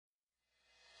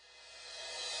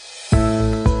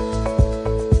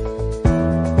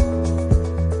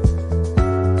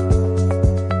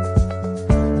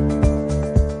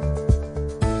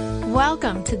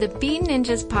to the Bean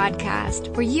Ninjas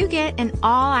podcast, where you get an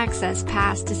all-access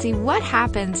pass to see what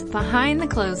happens behind the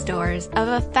closed doors of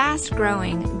a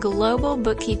fast-growing global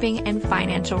bookkeeping and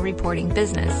financial reporting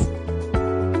business.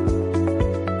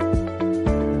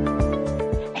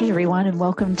 Hey everyone, and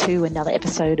welcome to another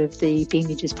episode of the Bean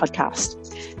Ninjas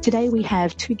podcast. Today we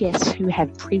have two guests who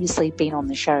have previously been on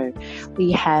the show.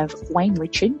 We have Wayne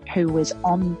Richard, who was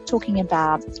on talking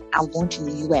about our launch in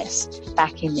the US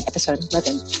back in episode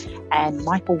 11, and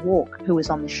Michael Wark, who was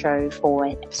on the show for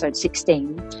episode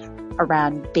 16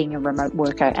 around being a remote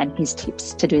worker and his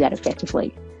tips to do that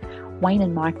effectively. Wayne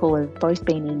and Michael have both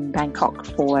been in Bangkok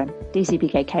for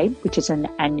DCBKK, which is an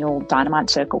annual Dynamite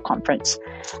Circle conference.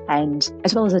 And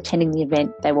as well as attending the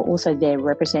event, they were also there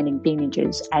representing Bean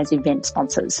Ninjas as event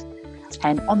sponsors.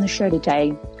 And on the show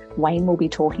today, Wayne will be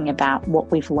talking about what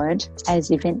we've learned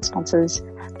as event sponsors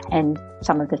and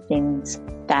some of the things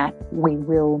that we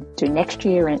will do next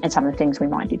year and some of the things we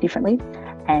might do differently.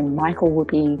 And Michael will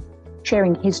be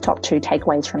sharing his top 2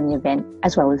 takeaways from the event,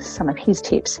 as well as some of his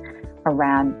tips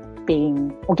around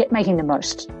making the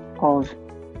most of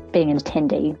being an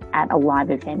attendee at a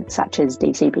live event such as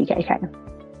DCBKK.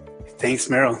 Thanks,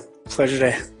 Meryl.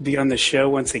 Pleasure to be on the show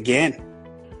once again.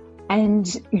 And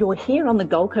you're here on the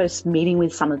Gold Coast meeting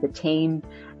with some of the team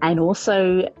and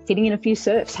also fitting in a few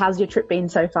surfs. How's your trip been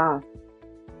so far?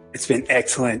 It's been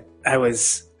excellent. I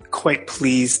was quite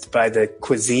pleased by the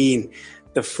cuisine.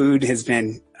 The food has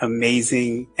been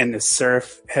amazing and the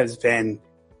surf has been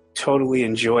totally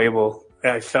enjoyable.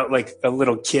 I felt like a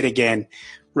little kid again.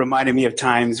 Reminded me of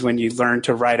times when you learn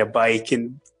to ride a bike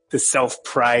and the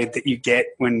self-pride that you get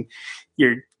when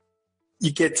you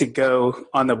get to go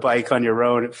on the bike on your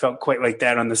own. It felt quite like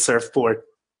that on the surfboard.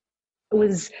 It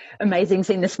was amazing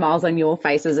seeing the smiles on your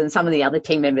faces and some of the other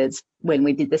team members when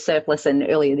we did the surf lesson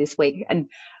earlier this week. And it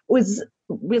was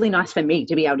really nice for me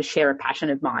to be able to share a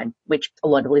passion of mine, which a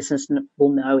lot of listeners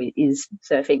will know is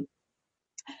surfing.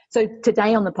 So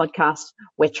today on the podcast,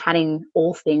 we're chatting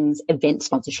all things event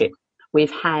sponsorship.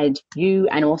 We've had you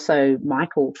and also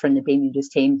Michael from the Bean Ninjas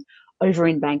team over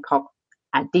in Bangkok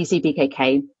at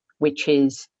DCBKK, which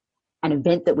is an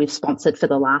event that we've sponsored for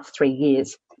the last 3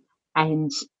 years.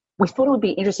 And we thought it would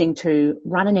be interesting to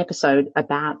run an episode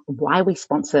about why we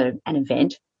sponsor an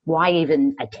event, why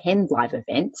even attend live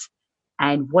events,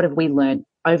 and what have we learned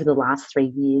over the last 3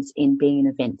 years in being an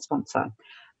event sponsor.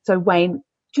 So Wayne,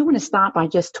 do you want to start by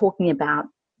just talking about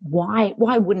why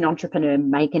would an entrepreneur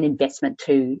make an investment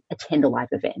to attend a live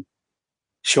event?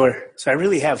 Sure. So I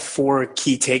really have 4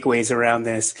 key takeaways around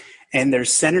this, and they're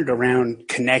centered around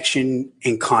connection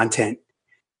and content.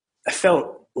 I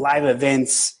felt live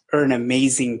events are an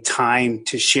amazing time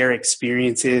to share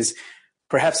experiences,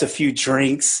 perhaps a few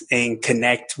drinks, and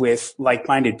connect with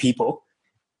like-minded people.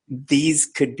 These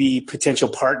could be potential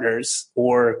partners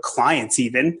or clients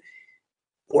even,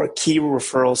 or key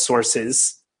referral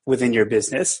sources within your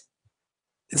business.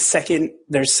 Second,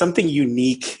 there's something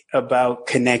unique about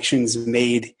connections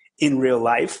made in real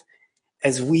life.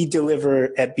 As we deliver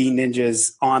at Bean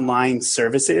Ninjas online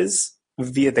services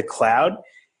via the cloud,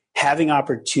 having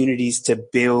opportunities to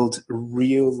build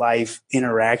real life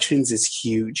interactions is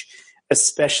huge,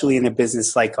 especially in a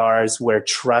business like ours where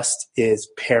trust is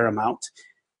paramount.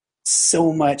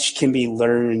 So much can be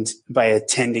learned by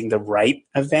attending the right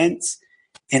events.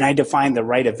 And I define the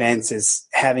right events as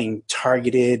having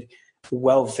targeted,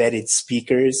 well-vetted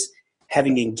speakers,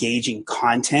 having engaging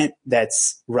content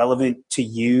that's relevant to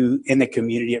you in the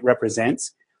community it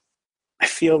represents. I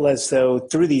feel as though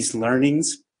through these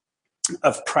learnings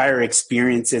of prior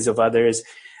experiences of others,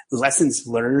 lessons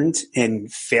learned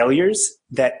and failures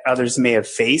that others may have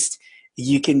faced,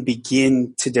 you can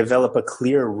begin to develop a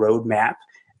clear roadmap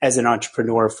as an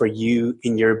entrepreneur for you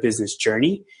in your business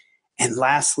journey. And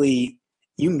lastly,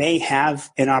 you may have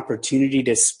an opportunity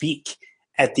to speak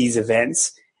at these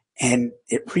events, and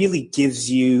it really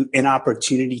gives you an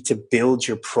opportunity to build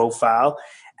your profile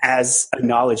as a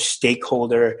knowledge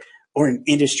stakeholder or an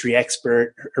industry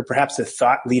expert or perhaps a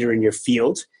thought leader in your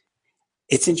field.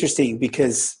 It's interesting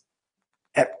because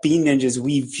at Bean Ninjas,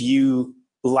 we view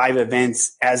live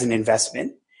events as an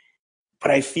investment. But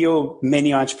I feel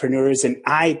many entrepreneurs, and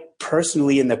I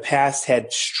personally in the past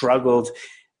had struggled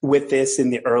with this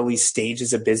in the early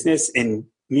stages of business and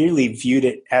merely viewed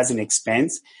it as an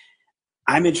expense.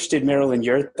 I'm interested, Meryl, in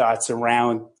your thoughts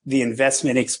around the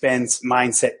investment expense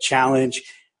mindset challenge,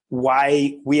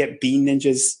 why we at Bean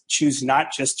Ninjas choose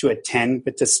not just to attend,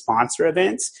 but to sponsor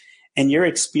events, and your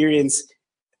experience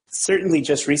certainly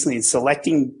just recently in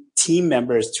selecting team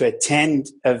members to attend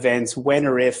events when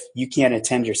or if you can't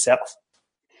attend yourself.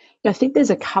 I think there's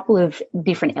a couple of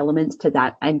different elements to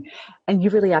that, and you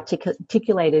really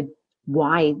articulated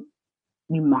why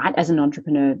you might, as an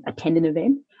entrepreneur, attend an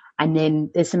event. And then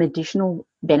there's some additional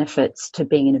benefits to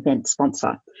being an event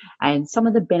sponsor. And some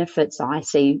of the benefits I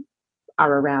see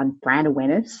are around brand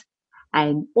awareness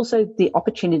and also the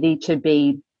opportunity to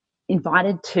be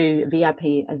invited to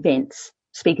VIP events,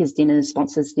 speakers dinners,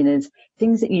 sponsors dinners,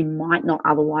 things that you might not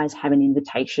otherwise have an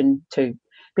invitation to.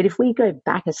 But if we go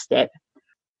back a step,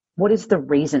 what is the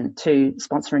reason to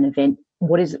sponsor an event?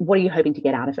 What are you hoping to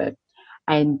get out of it?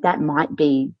 And that might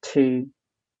be to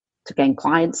gain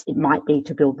clients. It might be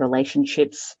to build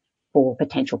relationships for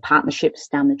potential partnerships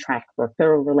down the track,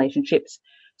 referral relationships.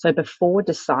 So before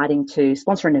deciding to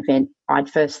sponsor an event, I'd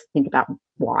first think about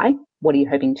why. What are you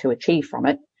hoping to achieve from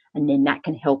it? And then that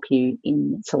can help you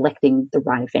in selecting the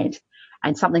right event.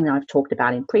 And something that I've talked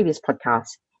about in previous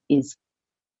podcasts is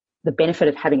the benefit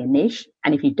of having a niche.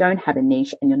 And if you don't have a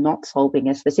niche and you're not solving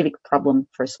a specific problem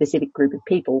for a specific group of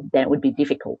people, then it would be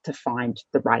difficult to find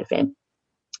the right event.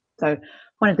 So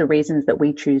one of the reasons that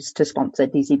we choose to sponsor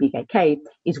DCBKK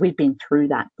is we've been through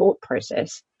that thought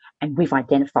process and we've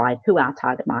identified who our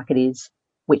target market is,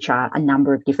 which are a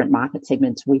number of different market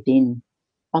segments within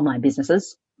online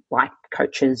businesses like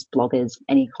coaches, bloggers,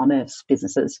 and e-commerce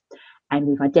businesses. And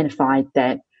we've identified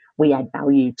that we add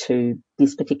value to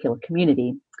this particular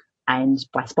community. And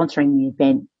by sponsoring the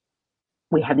event,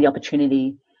 we have the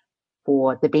opportunity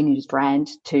for the Bean News brand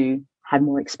to have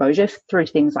more exposure through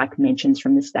things like mentions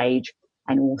from the stage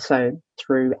and also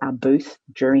through our booth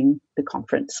during the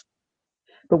conference.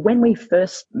 But when we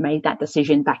first made that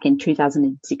decision back in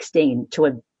 2016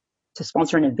 to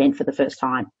sponsor an event for the first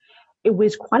time, it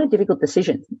was quite a difficult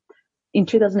decision. In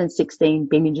 2016,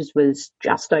 Bean Ninjas was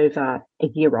just over a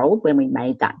year old when we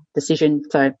made that decision.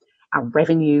 So our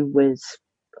revenue was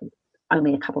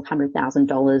only a couple of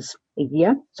 $100,000 a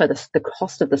year. So the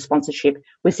cost of the sponsorship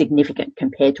was significant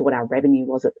compared to what our revenue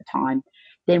was at the time.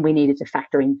 Then we needed to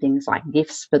factor in things like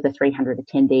gifts for the 300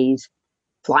 attendees,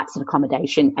 flights and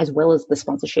accommodation, as well as the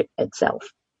sponsorship itself.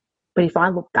 But if I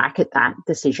look back at that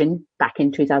decision back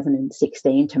in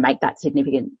 2016 to make that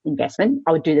significant investment,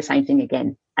 I would do the same thing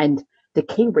again. And the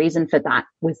key reason for that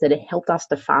was that it helped us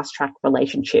to fast track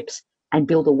relationships and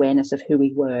build awareness of who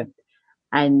we were.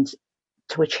 And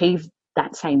to achieve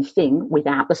that same thing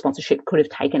without the sponsorship could have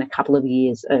taken a couple of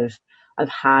years of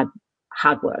hard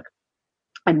work.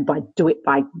 And by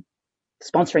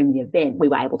sponsoring the event, we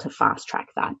were able to fast track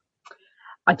that.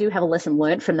 I do have a lesson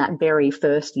learned from that very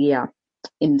first year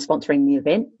in sponsoring the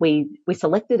event. We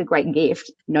selected a great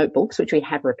gift, notebooks, which we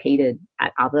have repeated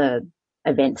at other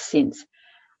events since.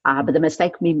 But the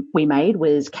mistake we made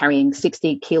was carrying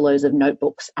 60 kilos of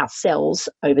notebooks ourselves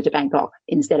over to Bangkok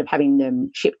instead of having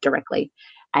them shipped directly.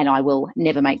 And I will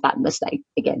never make that mistake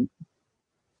again.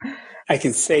 I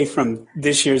can say from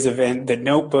this year's event, the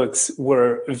notebooks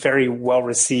were very well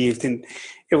received, and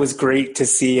it was great to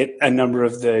see it. A number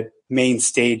of the main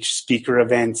stage speaker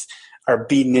events are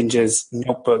Bean Ninjas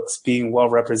notebooks being well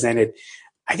represented.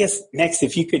 I guess next,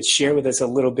 if you could share with us a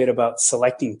little bit about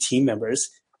selecting team members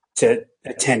to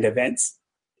attend events.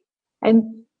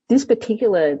 And this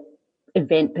particular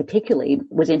event particularly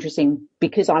was interesting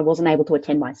because I wasn't able to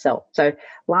attend myself. So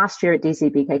last year at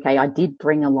DCBKK, I did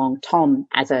bring along Tom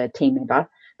as a team member,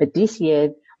 but this year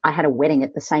I had a wedding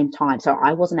at the same time. So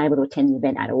I wasn't able to attend the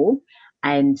event at all.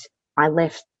 And I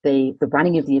left the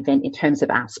running of the event in terms of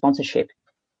our sponsorship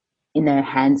in the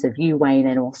hands of you, Wayne,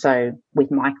 and also with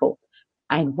Michael.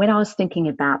 And when I was thinking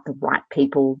about the right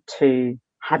people to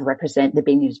have represent the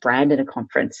Bean News brand at a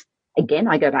conference, again,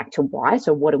 I go back to why.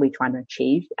 So what are we trying to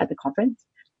achieve at the conference?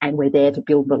 And we're there to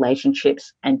build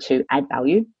relationships and to add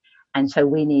value. And so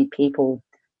we need people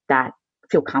that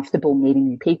feel comfortable meeting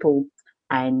new people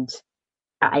and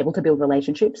are able to build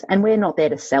relationships. And we're not there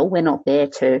to sell. We're not there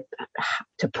to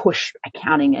push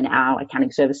accounting and our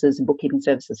accounting services and bookkeeping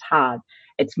services hard.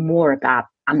 It's more about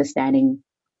understanding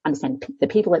the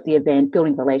people at the event,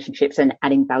 building relationships and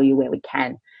adding value where we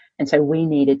can. And so we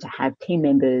needed to have team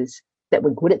members that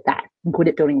were good at that, good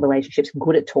at building relationships,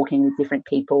 good at talking with different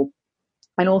people.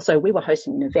 And also we were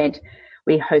hosting an event.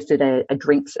 We hosted a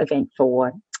drinks event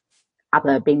for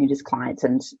other Bean Ninjas clients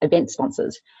and event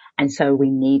sponsors. And so we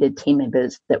needed team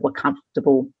members that were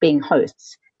comfortable being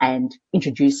hosts and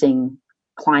introducing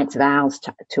clients of ours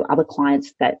to other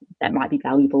clients that might be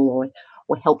valuable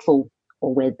or helpful,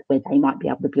 or where they might be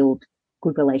able to build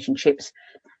good relationships.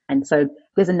 And so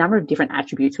there's a number of different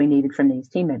attributes we needed from these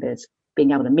team members: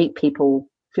 being able to meet people,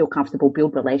 feel comfortable,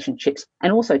 build relationships,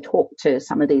 and also talk to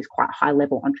some of these quite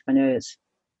high-level entrepreneurs.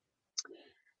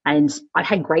 And I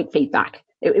had great feedback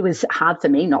it was hard for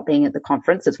me not being at the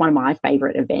conference. It's one of my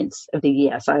favorite events of the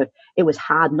year. So it was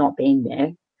hard not being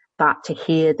there. But to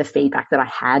hear the feedback that I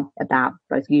had about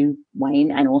both you,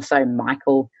 Wayne, and also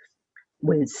Michael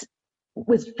was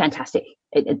fantastic.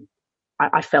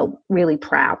 I felt really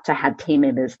proud to have team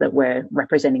members that were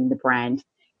representing the brand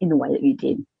in the way that you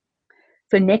did.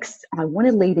 So next, I want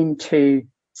to lead into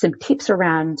some tips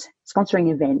around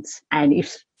sponsoring events. And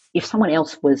if someone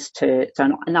else was so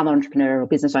another entrepreneur or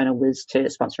business owner was to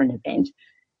sponsor an event,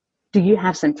 do you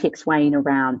have some tips, Wayne,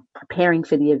 around preparing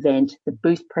for the event, the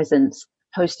booth presence,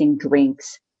 hosting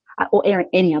drinks, or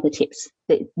any other tips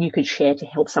that you could share to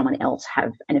help someone else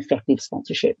have an effective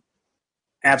sponsorship?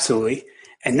 Absolutely.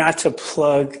 And not to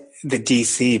plug the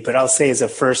DC, but I'll say as a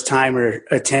first timer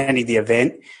attending the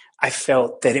event, I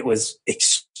felt that it was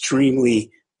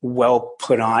extremely well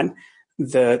put on.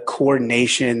 The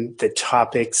coordination, the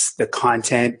topics, the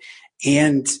content,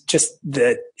 and just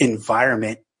the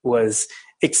environment was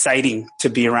exciting to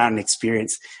be around and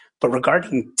experience. But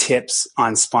regarding tips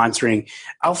on sponsoring,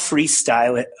 I'll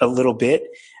freestyle it a little bit.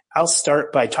 I'll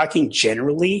start by talking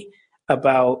generally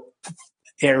about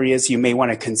areas you may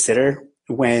want to consider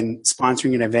when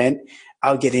sponsoring an event.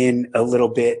 I'll get in a little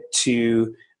bit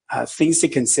to things to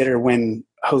consider when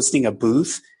hosting a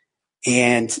booth.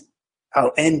 And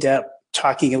I'll end up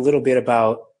talking a little bit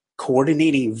about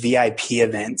coordinating VIP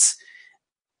events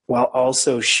while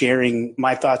also sharing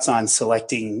my thoughts on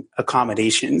selecting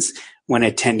accommodations when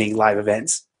attending live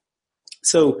events.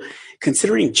 So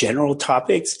considering general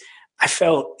topics, I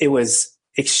felt it was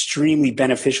extremely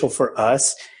beneficial for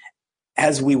us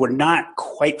as we were not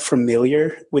quite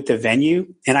familiar with the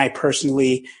venue. And I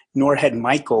personally, nor had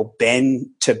Michael, been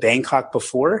to Bangkok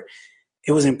before.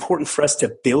 It was important for us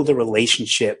to build a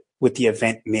relationship with the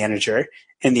event manager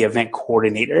and the event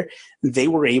coordinator. They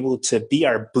were able to be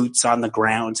our boots on the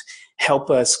ground, help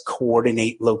us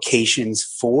coordinate locations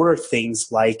for things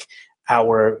like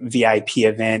our VIP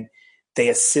event. They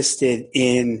assisted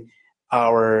in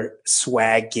our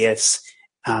swag gifts.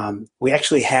 We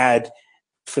actually had,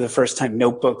 for the first time,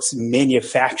 notebooks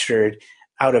manufactured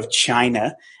out of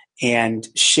China and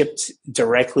shipped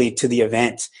directly to the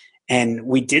event. And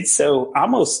we did so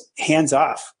almost hands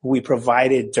off. We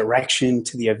provided direction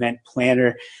to the event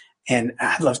planner. And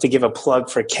I'd love to give a plug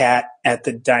for Kat at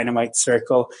the Dynamite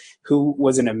Circle, who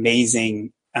was an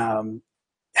amazing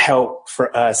help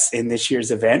for us in this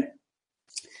year's event.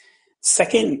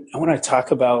 Second, I want to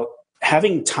talk about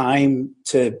having time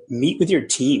to meet with your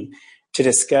team to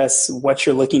discuss what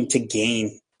you're looking to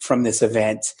gain from this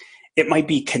event. It might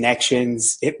be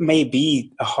connections. It may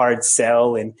be a hard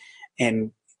sell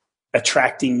and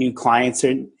attracting new clients.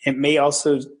 Or it may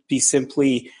also be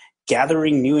simply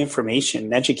gathering new information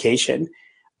and education,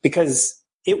 because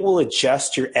it will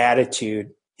adjust your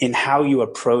attitude in how you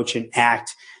approach and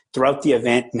act throughout the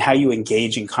event and how you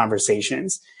engage in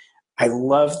conversations. I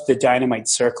loved the Dynamite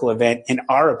Circle event and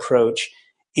our approach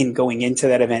in going into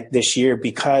that event this year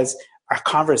because our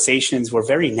conversations were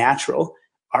very natural.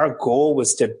 Our goal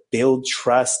was to build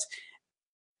trust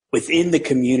within the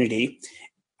community.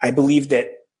 I believe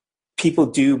that people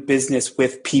do business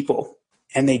with people,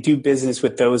 and they do business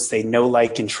with those they know,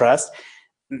 like, and trust.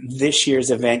 This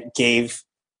year's event gave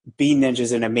Bean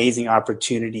Ninjas an amazing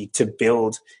opportunity to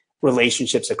build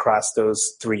relationships across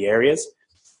those three areas.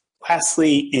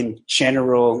 Lastly, in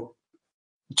general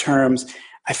terms,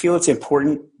 I feel it's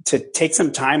important to take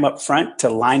some time up front to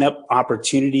line up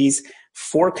opportunities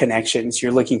for connections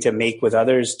you're looking to make with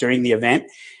others during the event,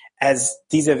 as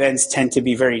these events tend to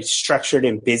be very structured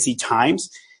and busy times.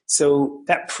 So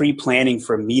that pre-planning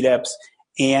for meetups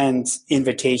and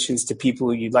invitations to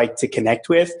people you'd like to connect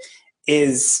with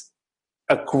is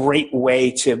a great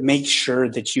way to make sure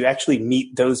that you actually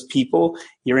meet those people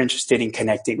you're interested in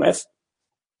connecting with.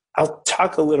 I'll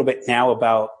talk a little bit now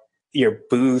about your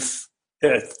booth,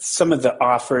 some of the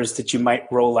offers that you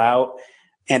might roll out,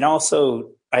 and also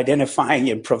identifying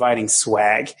and providing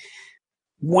swag.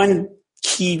 One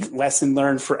key lesson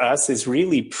learned for us is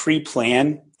really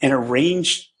pre-plan and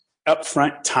arrange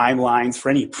upfront timelines for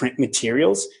any print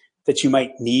materials that you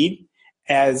might need,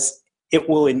 as it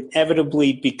will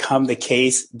inevitably become the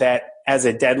case that as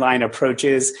a deadline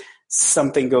approaches,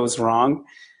 something goes wrong.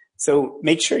 So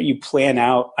make sure you plan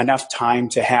out enough time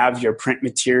to have your print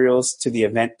materials to the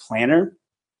event planner.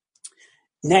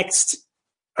 Next,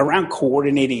 around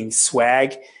coordinating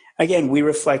swag, again, we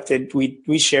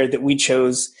shared that we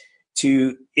chose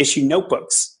to issue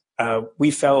notebooks.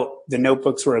 We felt the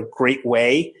notebooks were a great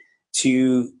way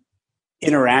to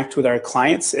interact with our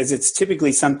clients, as it's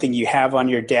typically something you have on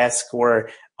your desk or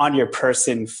on your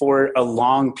person for a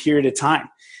long period of time.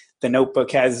 The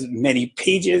notebook has many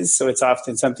pages, so it's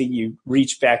often something you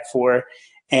reach back for,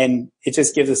 and it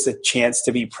just gives us a chance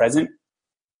to be present.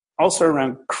 Also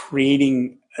around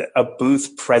creating a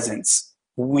booth presence.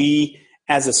 We,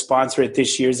 as a sponsor at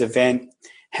this year's event,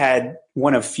 had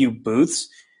one of few booths.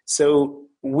 So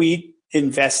we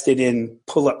invested in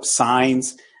pull-up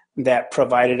signs that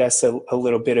provided us a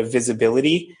little bit of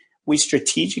visibility. We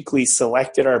strategically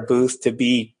selected our booth to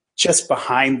be just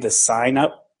behind the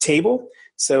sign-up table.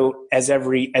 So as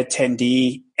every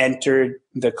attendee entered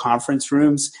the conference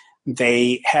rooms,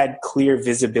 they had clear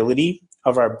visibility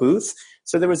of our booth.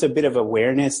 So there was a bit of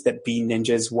awareness that Bean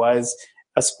Ninjas was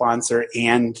a sponsor,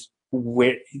 and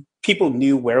where people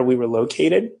knew where we were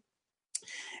located.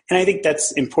 And I think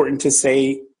that's important to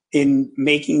say in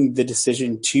making the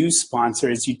decision to sponsor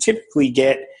is you typically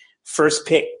get first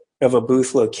pick of a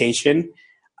booth location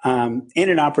and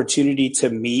an opportunity to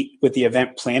meet with the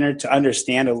event planner to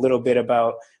understand a little bit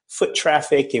about foot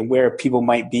traffic and where people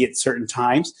might be at certain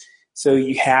times. So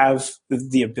you have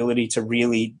the ability to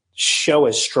really show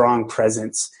a strong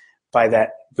presence by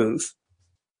that booth.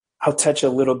 I'll touch a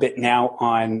little bit now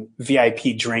on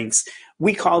VIP drinks.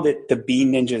 We called it the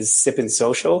Bean Ninjas Sip and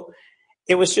Social.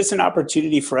 It was just an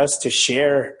opportunity for us to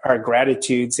share our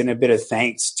gratitudes and a bit of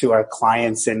thanks to our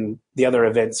clients and the other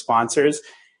event sponsors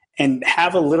and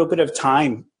have a little bit of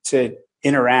time to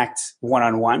interact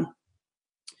one-on-one.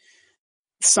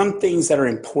 Some things that are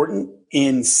important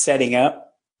in setting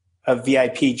up a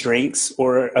VIP drinks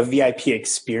or a VIP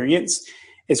experience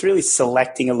is really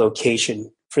selecting a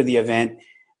location for the event.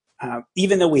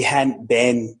 Even though we hadn't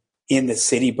been in the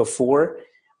city before,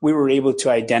 we were able to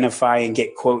identify and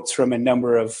get quotes from a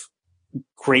number of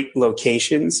great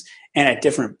locations and at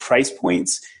different price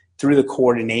points through the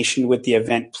coordination with the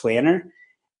event planner.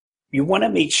 You want to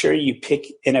make sure you pick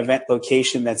an event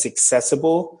location that's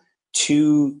accessible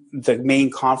to the main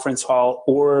conference hall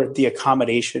or the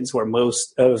accommodations where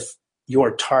most of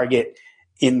your target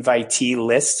invitee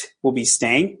list will be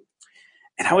staying.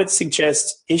 And I would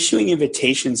suggest issuing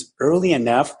invitations early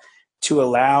enough to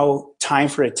allow time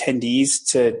for attendees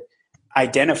to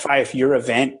identify if your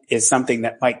event is something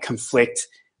that might conflict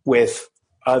with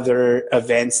other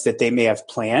events that they may have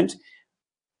planned.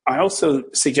 I also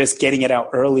suggest getting it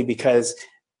out early because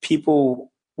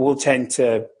people will tend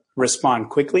to respond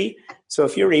quickly. So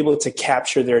if you're able to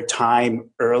capture their time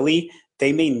early,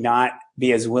 they may not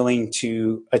be as willing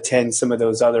to attend some of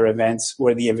those other events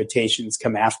where the invitations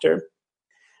come after.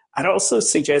 I'd also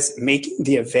suggest making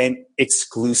the event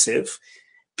exclusive.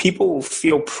 People will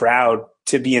feel proud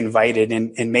to be invited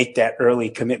and make that early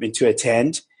commitment to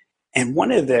attend. And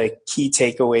one of the key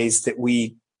takeaways that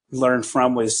we learned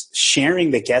from was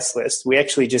sharing the guest list. We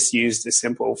actually just used a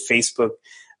simple Facebook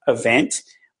event,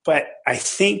 but I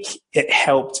think it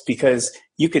helped because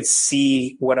you could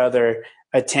see what other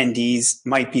attendees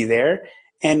might be there.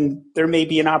 And there may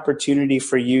be an opportunity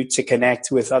for you to connect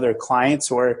with other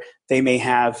clients, or they may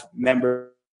have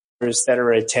members that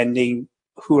are attending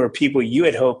who are people you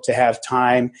had hoped to have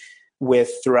time with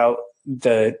throughout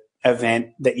the event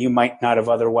that you might not have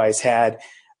otherwise had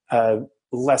a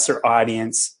lesser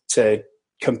audience to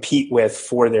compete with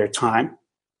for their time.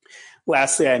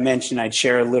 Lastly, I mentioned I'd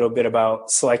share a little bit about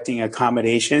selecting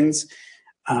accommodations.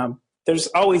 There's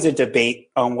always a debate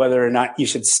on whether or not you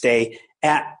should stay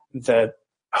at the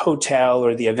hotel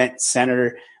or the event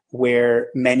center where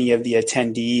many of the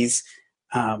attendees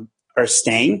are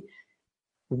staying.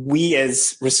 We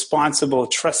as responsible,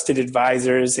 trusted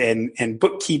advisors and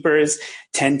bookkeepers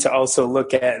tend to also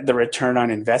look at the return on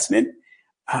investment.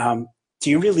 Do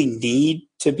you really need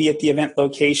to be at the event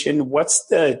location? What's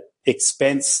the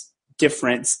expense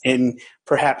difference in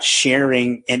perhaps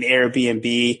sharing an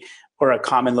Airbnb or a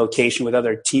common location with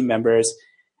other team members?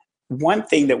 One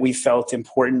thing that we felt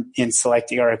important in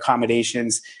selecting our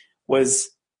accommodations was,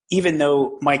 even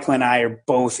though Michael and I are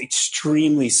both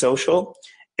extremely social,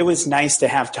 it was nice to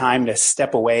have time to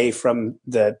step away from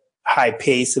the high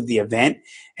pace of the event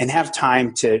and have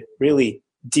time to really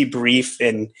debrief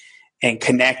and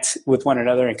connect with one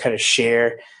another and kind of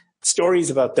share stories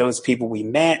about those people we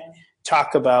met,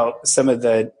 talk about some of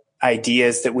the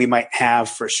ideas that we might have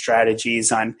for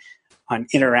strategies on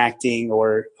interacting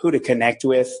or who to connect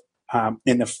with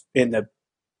in the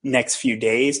next few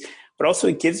days. But also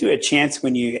it gives you a chance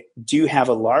when you do have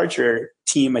a larger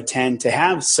team attend to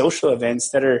have social events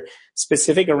that are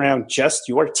specific around just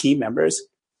your team members.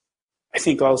 I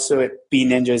think also at Bean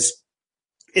Ninjas,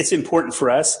 it's important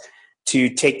for us to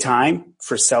take time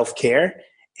for self-care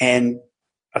and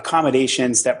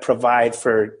accommodations that provide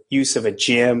for use of a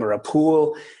gym or a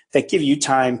pool that give you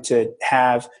time to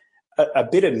have a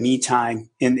bit of me time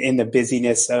in the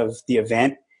busyness of the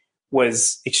event.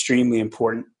 was extremely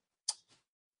important.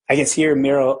 I guess here,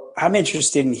 Meryl, I'm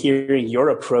interested in hearing your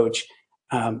approach,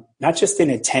 not just in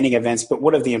attending events, but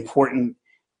one of the important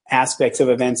aspects of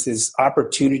events is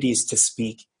opportunities to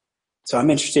speak. So I'm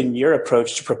interested in your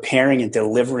approach to preparing and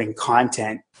delivering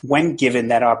content when given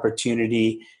that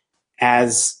opportunity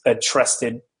as a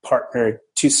trusted partner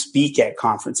to speak at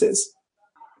conferences.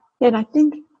 Yeah, and I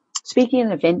think speaking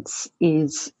at events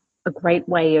is a great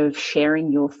way of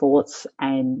sharing your thoughts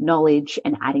and knowledge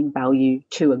and adding value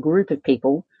to a group of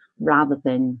people rather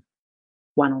than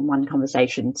one-on-one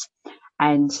conversations.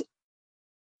 And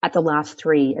at the last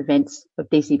 3 events of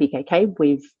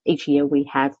DCBKK, each year we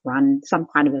have run some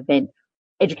kind of event,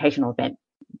 educational event,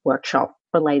 workshop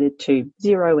related to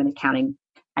Xero and accounting.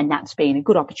 And that's been a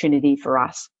good opportunity for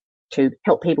us to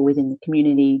help people within the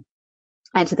community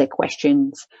answer their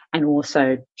questions and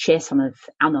also share some of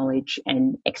our knowledge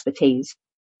and expertise.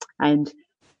 And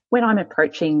when I'm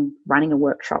approaching running a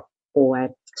workshop or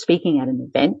speaking at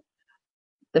an event,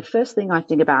 the first thing I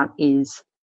think about is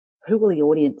who will the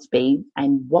audience be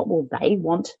and what will they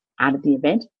want out of the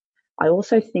event? I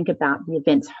also think about the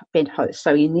event host.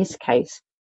 So in this case,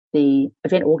 the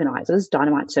event organizers,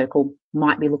 Dynamite Circle,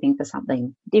 might be looking for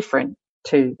something different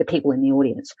to the people in the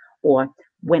audience. Or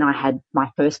when I had my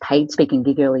first paid speaking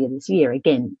gig earlier this year,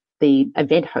 again, the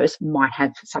event host might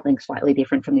have something slightly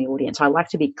different from the audience. So I like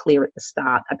to be clear at the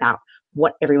start about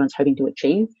what everyone's hoping to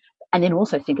achieve, and then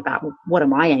also think about what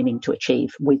am I aiming to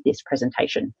achieve with this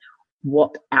presentation?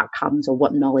 What outcomes or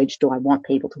what knowledge do I want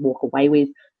people to walk away with?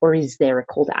 Or is there a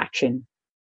call to action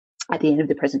at the end of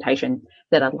the presentation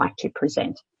that I'd like to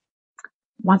present?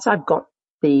 Once I've got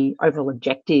the overall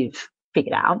objective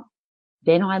figured out,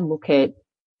 then I look at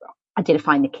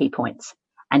identifying the key points.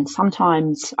 And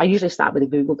sometimes I usually start with a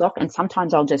Google Doc, and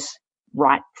sometimes I'll just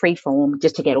write free form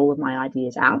just to get all of my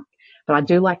ideas out. But I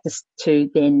do like to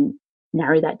then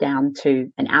narrow that down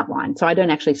to an outline. So I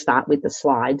don't actually start with the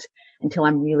slides until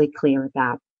I'm really clear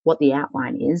about what the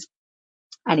outline is.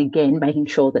 And again, making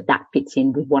sure that that fits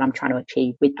in with what I'm trying to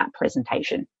achieve with that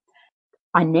presentation.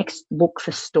 I next look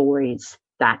for stories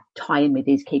that tie in with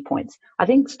these key points. I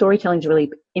think storytelling is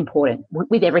really important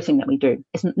with everything that we do.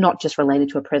 It's not just related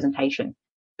to a presentation,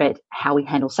 but how we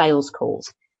handle sales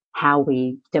calls, how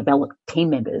we develop team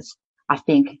members. I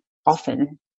think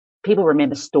often people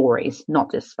remember stories,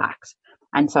 not just facts.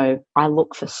 And so I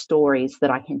look for stories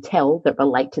that I can tell that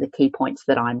relate to the key points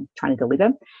that I'm trying to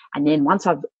deliver. And then once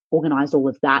I've organized all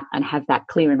of that and have that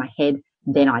clear in my head,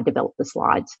 then I develop the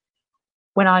slides.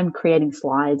 When I'm creating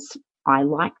slides, I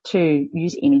like to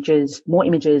use images, more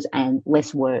images and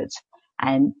less words.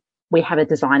 And we have a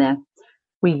designer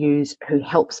we use who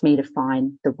helps me to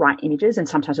find the right images, and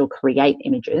sometimes we'll create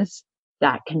images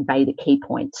that convey the key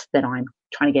points that I'm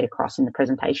trying to get across in the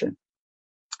presentation.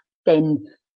 Then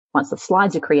once the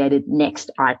slides are created,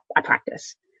 next I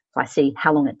practice. So I see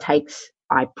how long it takes.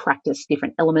 I practice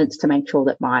different elements to make sure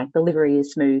that my delivery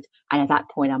is smooth. And at that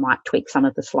point, I might tweak some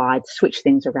of the slides, switch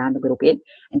things around a little bit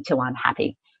until I'm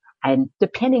happy. And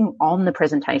depending on the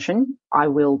presentation, I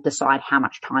will decide how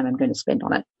much time I'm going to spend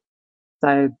on it.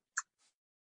 So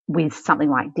with something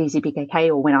like DCBKK,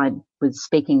 or when I was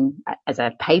speaking as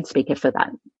a paid speaker for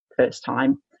that first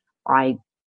time, I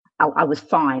was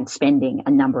fine spending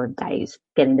a number of days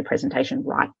getting the presentation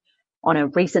right. On a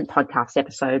recent podcast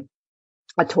episode,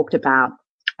 I talked about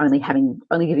only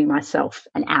giving myself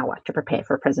an hour to prepare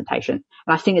for a presentation.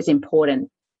 And I think it's important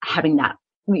having that.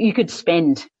 You could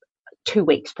spend 2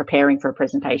 weeks preparing for a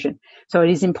presentation. So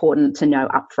it is important to know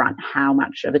upfront how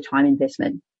much of a time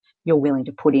investment you're willing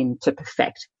to put in to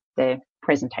perfect the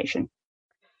presentation.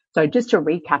 So just to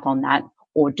recap on that,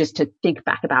 or just to think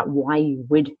back about why you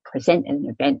would present at an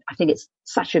event, I think it's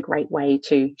such a great way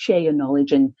to share your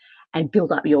knowledge and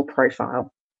build up your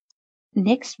profile.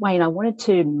 Next, Wayne, I wanted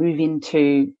to move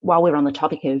into, while we're on the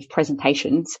topic of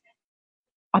presentations,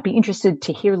 I'd be interested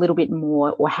to hear a little bit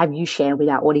more, or have you share with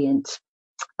our audience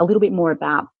a little bit more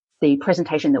about the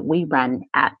presentation that we ran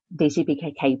at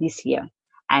DCBKK this year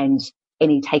and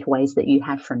any takeaways that you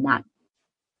have from that.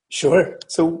 Sure.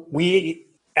 So we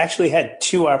actually had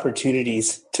 2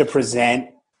 opportunities to present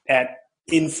at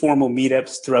informal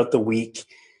meetups throughout the week.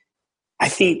 I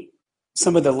think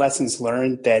some of the lessons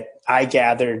learned that I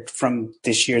gathered from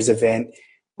this year's event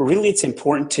were really it's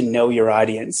important to know your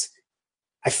audience.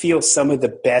 I feel some of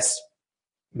the best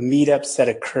meetups that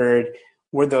occurred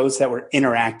were those that were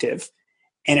interactive,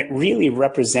 and it really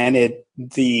represented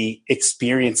the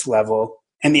experience level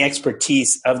and the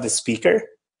expertise of the speaker.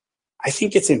 I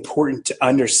think it's important to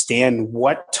understand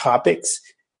what topics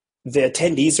the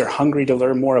attendees are hungry to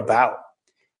learn more about,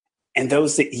 and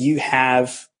those that you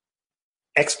have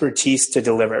expertise to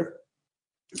deliver.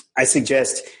 I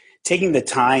suggest taking the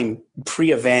time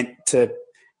pre-event to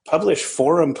publish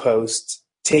forum posts,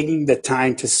 taking the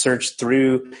time to search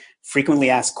through frequently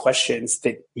asked questions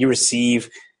that you receive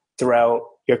throughout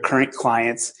your current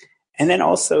clients, and then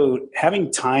also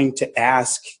having time to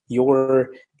ask your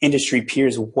industry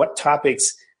peers what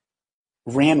topics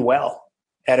ran well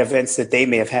at events that they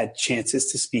may have had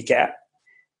chances to speak at.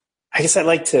 I guess I'd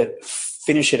like to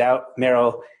finish it out,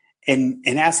 Meryl, and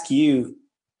ask you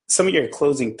some of your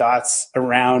closing thoughts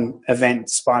around event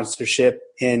sponsorship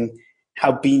and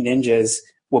how Bean Ninjas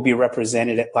will be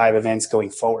represented at live events going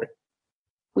forward.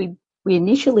 We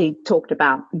initially talked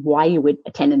about why you would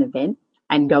attend an event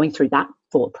and going through that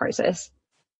thought process.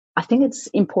 I think it's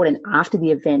important after the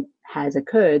event has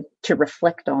occurred to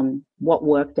reflect on what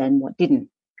worked and what didn't.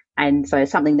 And so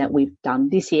something that we've done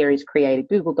this year is create a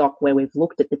Google Doc where we've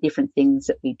looked at the different things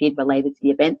that we did related to the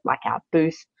event, like our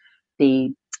booth, the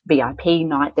VIP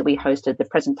night that we hosted, the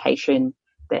presentation,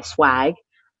 the swag,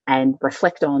 and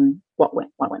reflect on what went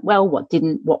well, what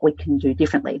didn't, what we can do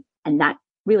differently. And that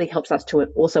really helps us to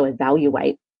also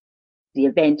evaluate the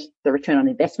event, the return on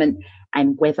investment,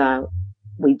 and whether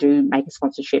we do make a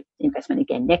sponsorship investment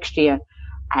again next year,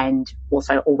 and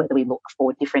also, or whether we look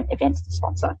for different events to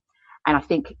sponsor. And I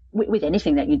think with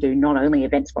anything that you do, not only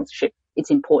event sponsorship,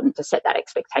 it's important to set that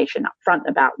expectation up front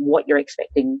about what you're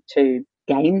expecting to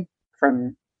gain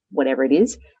from whatever it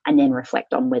is, and then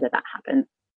reflect on whether that happened.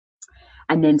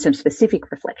 And then some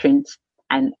specific reflections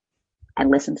and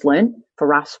lessons learned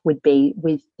for us would be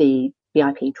with the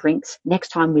VIP drinks. Next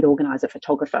time we'd organise a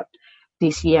photographer.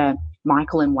 This year,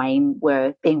 Michael and Wayne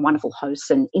were being wonderful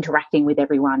hosts and interacting with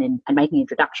everyone and making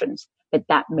introductions. But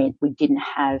that meant they didn't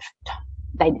have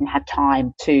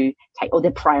time to take, or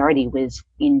their priority was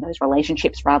in those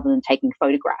relationships rather than taking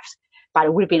photographs. But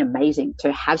it would have been amazing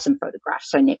to have some photographs.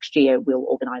 So next year we'll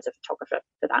organise a photographer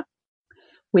for that.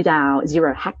 With our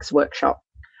Zero Hacks workshop,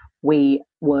 we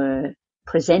were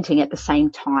presenting at the same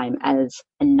time as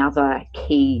another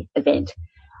key event.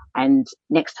 And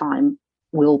next time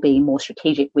we'll be more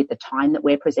strategic with the time that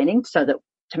we're presenting so that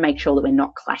to make sure that we're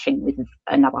not clashing with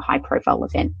another high profile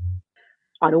event.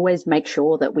 I'd always make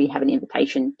sure that we have an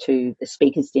invitation to the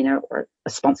speaker's dinner or a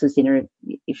sponsor's dinner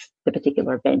if the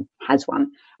particular event has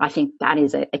one. I think that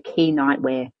is a key night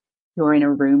where you're in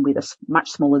a room with a much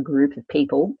smaller group of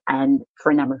people and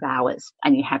for a number of hours,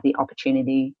 and you have the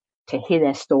opportunity to hear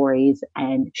their stories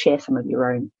and share some of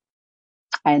your own.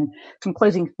 And some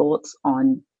closing thoughts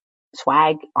on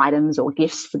swag items or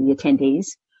gifts for the attendees.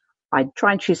 I'd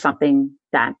try and choose something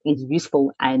that is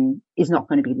useful and is not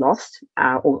going to be lost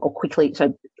or quickly.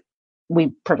 So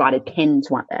we provided pens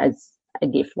as a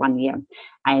gift one year,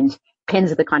 and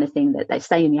pens are the kind of thing that they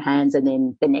stay in your hands and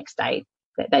then the next day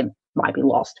they might be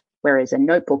lost. Whereas a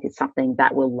notebook is something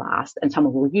that will last and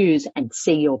someone will use and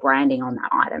see your branding on that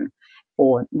item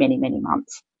for many, many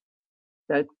months.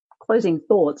 So closing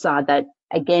thoughts are that,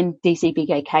 again,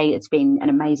 DCBKK, it's been an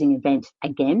amazing event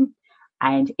again.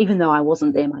 And even though I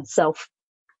wasn't there myself,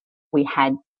 we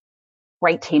had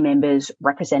great team members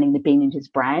representing the Bean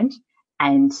Ninjas brand.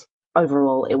 And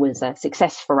overall, it was a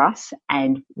success for us.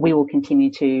 And we will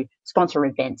continue to sponsor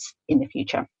events in the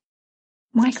future.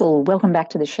 Michael, welcome back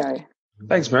to the show.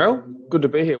 Thanks, Meryl. Good to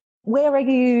be here. Where are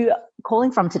you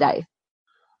calling from today?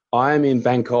 I'm in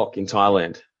Bangkok in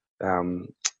Thailand.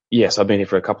 Yes, I've been here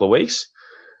for a couple of weeks.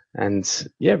 And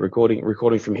yeah,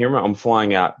 recording from here. I'm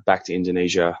flying out back to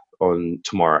Indonesia on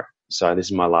tomorrow. So this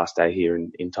is my last day here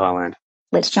in Thailand.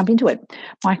 Let's jump into it.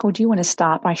 Michael, do you want to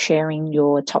start by sharing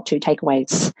your top 2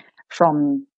 takeaways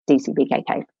from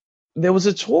DCBKK? There was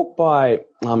a talk by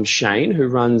Shane, who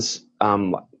runs a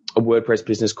WordPress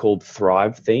business called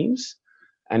Thrive Themes.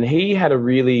 And he had a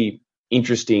really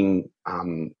interesting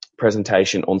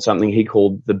presentation on something he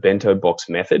called the bento box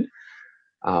method.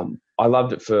 I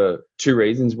loved it for 2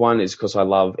 reasons. One is because I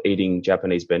love eating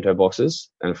Japanese bento boxes,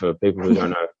 and for people who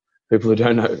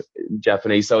don't know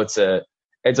Japanese, so it's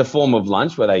a form of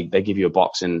lunch where they give you a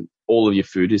box and all of your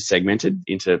food is segmented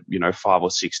into 5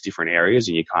 or 6 different areas,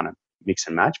 and you kind of mix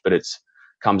and match, but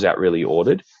comes out really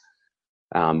ordered.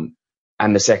 And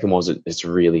the second was it's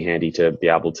really handy to be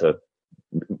able to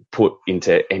put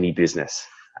into any business.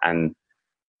 And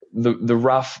the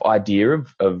rough idea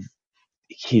of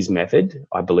his method,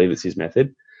 I believe it's his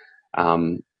method,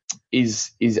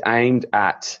 is aimed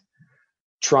at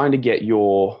trying to get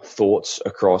your thoughts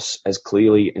across as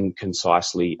clearly and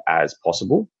concisely as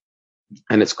possible.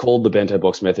 And it's called the bento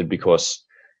box method because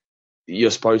you're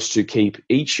supposed to keep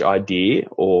each idea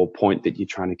or point that you're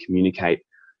trying to communicate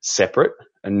separate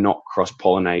and not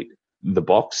cross-pollinate the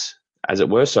box, as it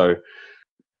were. So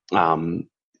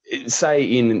say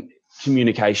in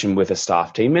communication with a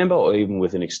staff team member or even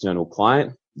with an external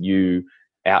client, you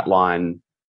outline,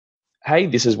 hey,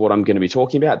 this is what I'm going to be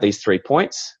talking about, these 3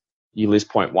 points. You list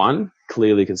point 1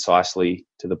 clearly, concisely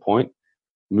to the point,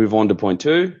 move on to point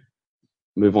 2,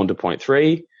 move on to point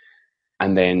 3,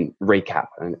 and then recap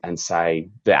and say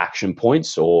the action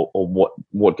points or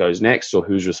what goes next or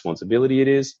whose responsibility it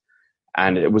is.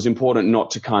 And it was important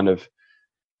not to kind of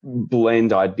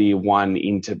blend idea 1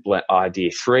 into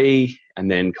idea 3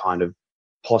 and then kind of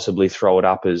possibly throw it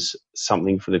up as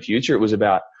something for the future. It was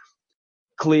about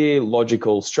clear,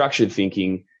 logical, structured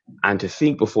thinking, and to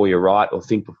think before you write or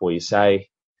think before you say,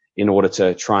 in order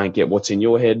to try and get what's in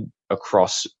your head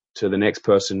across to the next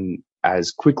person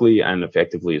as quickly and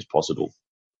effectively as possible.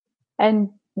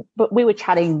 But we were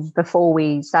chatting before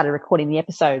we started recording the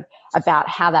episode about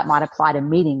how that might apply to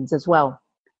meetings as well.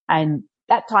 And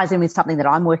that ties in with something that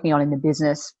I'm working on in the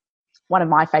business. One of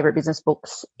my favorite business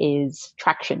books is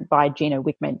Traction by Gino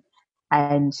Wickman,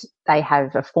 and they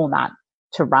have a format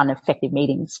to run effective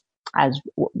meetings as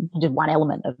just one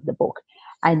element of the book.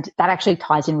 And that actually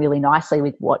ties in really nicely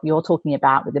with what you're talking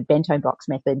about with the bento box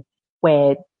method,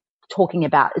 where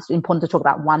it's important to talk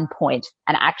about one point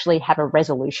and actually have a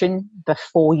resolution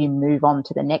before you move on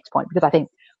to the next point. Because I think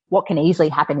what can easily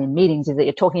happen in meetings is that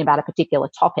you're talking about a particular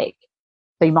topic.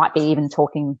 So you might be even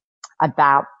talking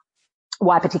about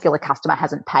why a particular customer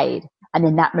hasn't paid. And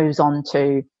then that moves on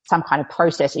to some kind of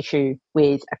process issue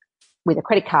with a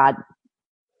credit card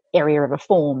area of a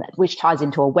form, which ties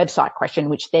into a website question,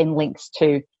 which then links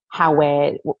to how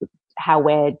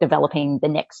we're developing the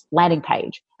next landing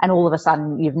page. And all of a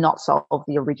sudden you've not solved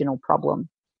the original problem.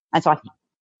 And so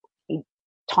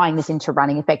tying this into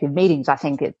running effective meetings, I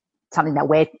think it's something that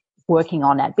we're working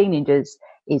on at Bean Ninjas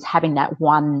is having that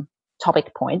one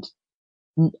topic point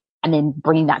and then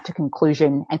bringing that to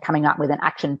conclusion and coming up with an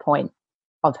action point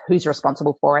of who's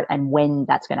responsible for it and when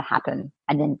that's going to happen,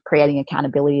 and then creating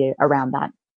accountability around that.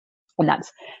 And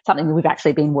that's something that we've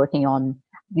actually been working on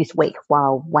this week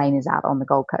while Wayne is out on the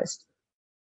Gold Coast.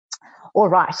 All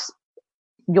right.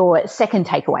 Your second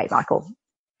takeaway, Michael.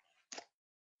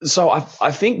 So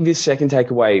I think this second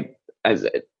takeaway,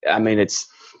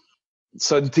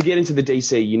 so to get into the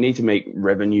DC, you need to meet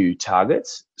revenue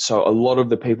targets. So a lot of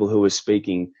the people who are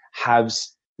speaking have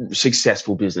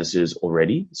successful businesses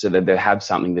already, so that they have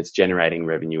something that's generating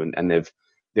revenue and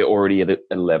they're already at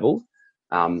a level.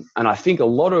 And I think a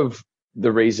lot of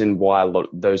the reason why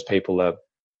those people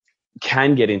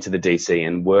can get into the DC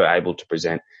and were able to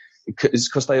present is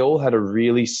because they all had a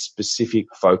really specific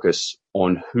focus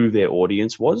on who their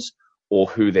audience was or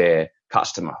who their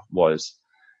customer was.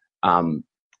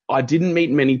 I didn't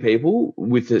meet many people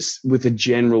with a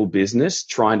general business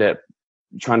trying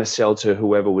to sell to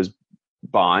whoever was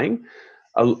buying.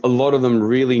 A lot of them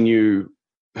really knew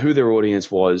who their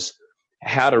audience was,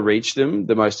 how to reach them,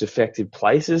 the most effective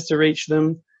places to reach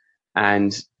them.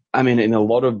 And I mean, in a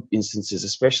lot of instances,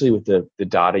 especially with the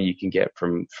data you can get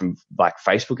from like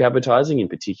Facebook advertising in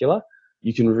particular,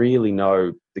 you can really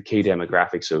know the key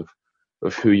demographics of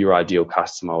who your ideal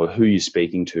customer or who you're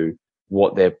speaking to,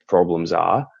 what their problems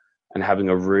are, and having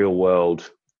a real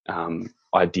world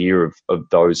idea of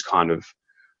those kind of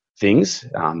things,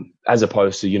 as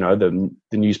opposed to,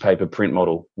 the newspaper print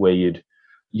model where you'd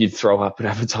throw up an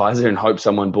advertiser and hope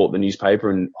someone bought the newspaper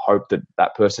and hope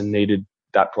that person needed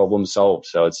that problem solved.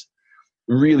 So it's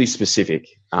really specific,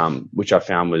 which I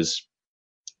found was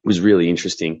really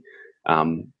interesting.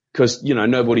 Because,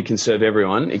 nobody can serve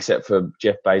everyone except for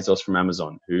Jeff Bezos from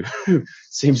Amazon, who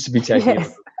seems to be taking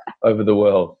over the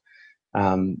world.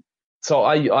 So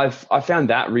I found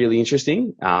that really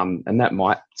interesting. And that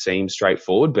might seem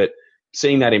straightforward, but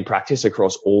seeing that in practice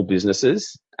across all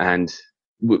businesses and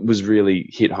was really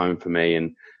hit home for me.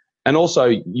 And also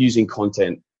using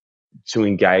content to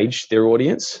engage their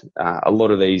audience. A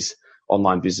lot of these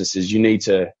online businesses, you need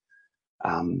to,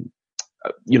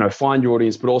 find your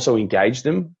audience, but also engage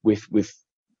them with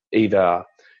either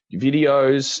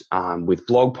videos, with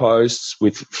blog posts,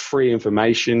 with free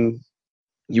information.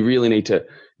 You really need to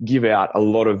give out a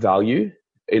lot of value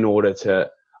in order to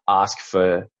ask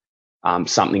for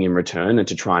something in return and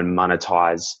to try and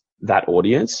monetize that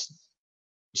audience.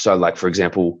 So like, for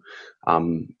example,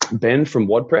 Ben from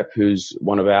WordPrep, who's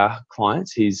one of our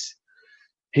clients, he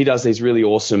does these really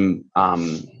awesome,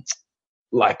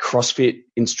 like CrossFit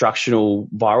instructional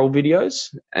viral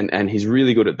videos. And he's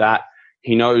really good at that.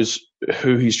 He knows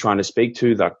who he's trying to speak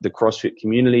to, the CrossFit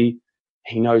community.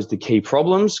 He knows the key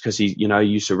problems because he,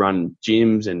 used to run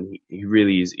gyms and he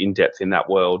really is in depth in that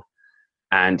world.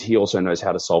 And he also knows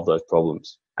how to solve those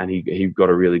problems. And he got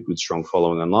a really good, strong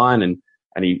following online and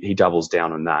he doubles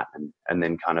down on that and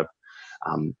then kind of,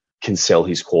 can sell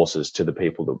his courses to the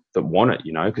people that want it,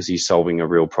 because he's solving a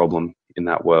real problem in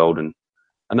that world. And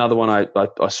another one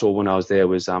I saw when I was there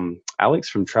was Alex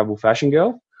from Travel Fashion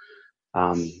Girl.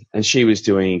 And she was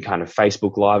doing kind of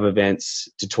Facebook Live events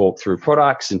to talk through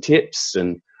products and tips,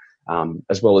 and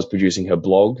as well as producing her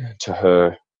blog to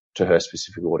her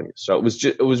specific audience. So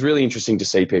it was really interesting to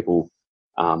see people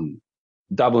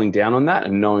doubling down on that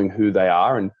and knowing who they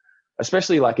are, and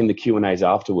especially like in the Q&As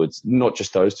afterwards, not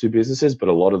just those two businesses, but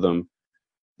a lot of them.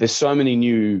 There's so many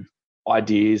new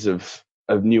ideas of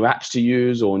new apps to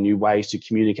use or new ways to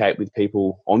communicate with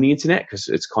people on the internet, because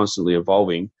it's constantly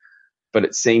evolving. But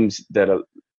it seems that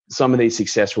some of these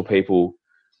successful people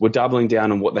were doubling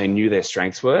down on what they knew their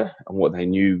strengths were and what they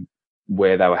knew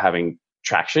where they were having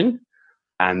traction,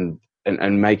 and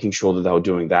making sure that they were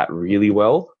doing that really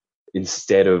well,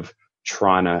 instead of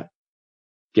trying to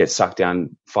get sucked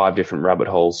down 5 different rabbit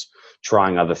holes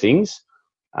trying other things.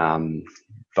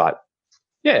 But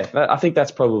yeah, I think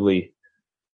that's probably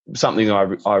something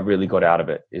I really got out of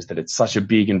it, is that it's such a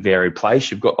big and varied place.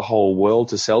 You've got the whole world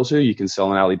to sell to. You can sell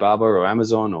on Alibaba or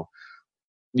Amazon, or,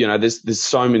 there's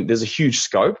so many, there's a huge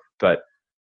scope, but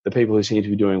the people who seem to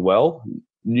be doing well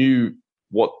knew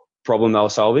what problem they were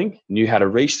solving, knew how to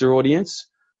reach their audience,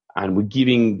 and were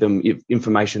giving them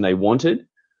information they wanted,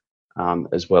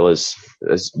 as well as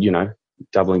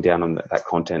doubling down on that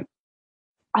content.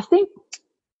 I think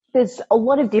there's a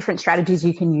lot of different strategies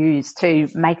you can use to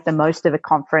make the most of a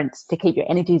conference, to keep your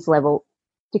energy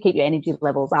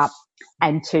levels up,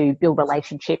 and to build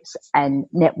relationships and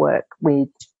network with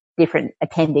different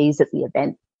attendees at the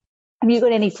event. Have you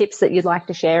got any tips that you'd like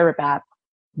to share about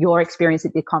your experience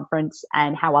at the conference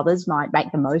and how others might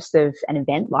make the most of an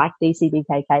event like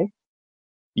DCBKK?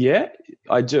 Yeah,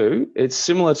 I do. It's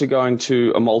similar to going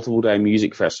to a multiple day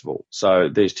music festival. So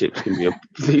these tips can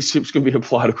be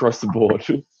applied across the board.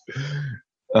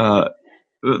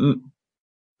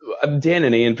 Dan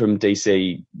and Ian from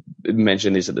DC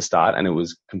mentioned this at the start, and it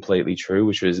was completely true,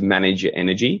 which was manage your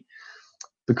energy.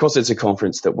 Because it's a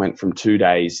conference that went from 2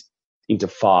 days into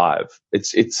 5,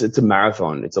 it's a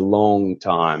marathon. It's a long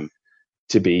time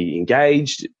to be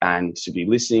engaged and to be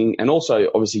listening. And also,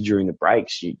 obviously, during the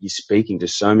breaks, you're speaking to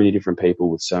so many different people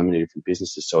with so many different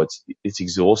businesses. So it's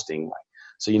exhausting.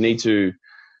 So you need to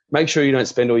make sure you don't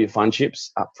spend all your fun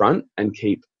chips up front, and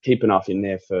keep enough in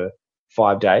there for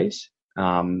 5 days.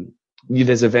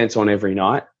 There's events on every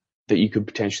night that you could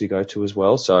potentially go to as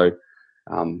well. So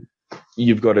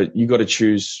you've got to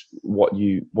choose what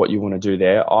you want to do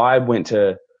there. I went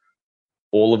to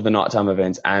all of the nighttime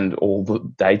events and all the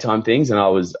daytime things, and I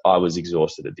was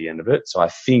exhausted at the end of it. So I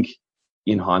think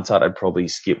in hindsight, I'd probably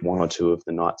skip 1 or 2 of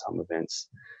the nighttime events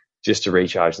just to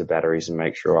recharge the batteries and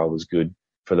make sure I was good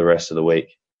for the rest of the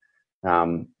week.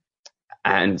 And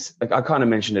I kind of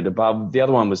mentioned it above. The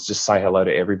other one was just say hello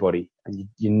to everybody, and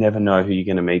you never know who you're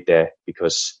going to meet there,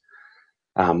 because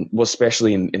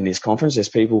especially in this conference, there's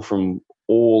people from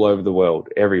all over the world,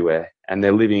 everywhere, and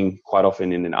they're living quite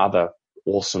often in other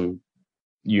awesome,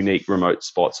 unique remote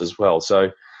spots as well.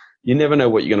 So you never know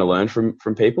what you're going to learn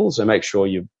from people. So make sure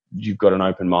you've got an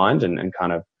open mind and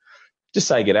kind of just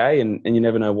say g'day, and you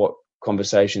never know what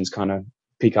conversations kind of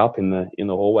pick up in the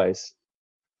hallways.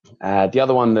 The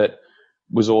other one that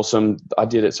was awesome, I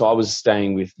did it. So I was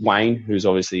staying with Wayne, who's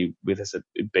obviously with us at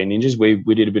Bean Ninjas.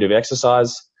 We did a bit of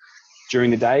exercise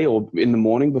during the day or in the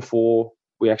morning before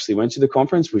we actually went to the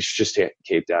conference, which just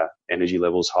kept our energy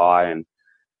levels high and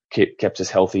kept us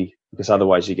healthy, because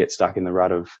otherwise you get stuck in the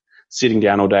rut of sitting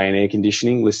down all day in air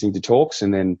conditioning, listening to talks,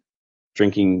 and then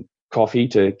drinking coffee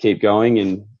to keep going,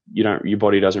 and your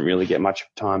body doesn't really get much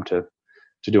time to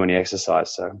do any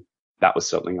exercise. So that was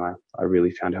something I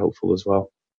really found helpful as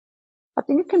well. I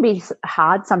think it can be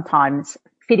hard sometimes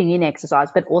fitting in exercise,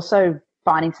 but also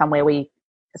finding somewhere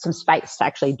some space to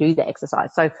actually do the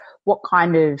exercise. So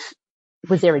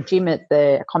was there a gym at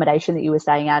the accommodation that you were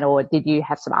staying at, or did you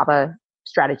have some other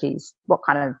strategies? What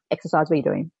kind of exercise were you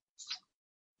doing?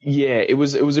 Yeah, it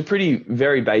was a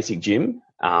very basic gym.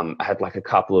 I had like a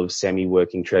couple of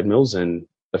semi-working treadmills and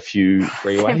a few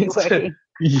free weights.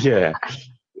 Yeah.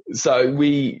 So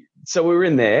we were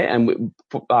in there, and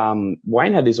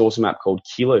Wayne had this awesome app called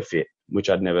Kilo Fit, which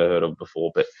I'd never heard of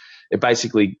before, but it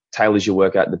basically tailors your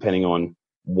workout depending on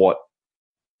what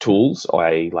tools,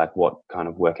 i.e. like what kind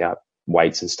of workout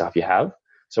weights and stuff you have.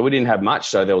 So we didn't have much,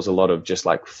 so there was a lot of just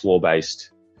like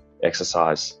floor-based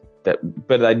exercise but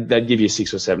they'd give you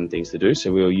 6 or 7 things to do.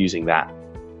 So we were using that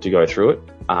to go through it.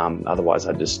 Otherwise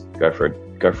I'd just go for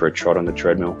a trot on the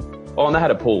treadmill. Oh, and they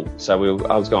had a pool, so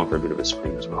I was going for a bit of a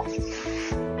swim as well.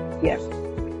 Yeah.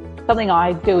 Something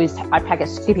I do is I pack a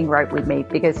skipping rope with me,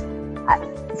 because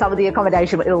some of the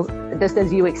accommodation, it'll, just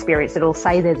as you experienced, it'll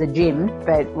say there's a gym,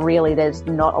 but really there's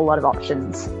not a lot of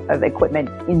options of equipment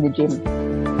in the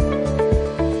gym.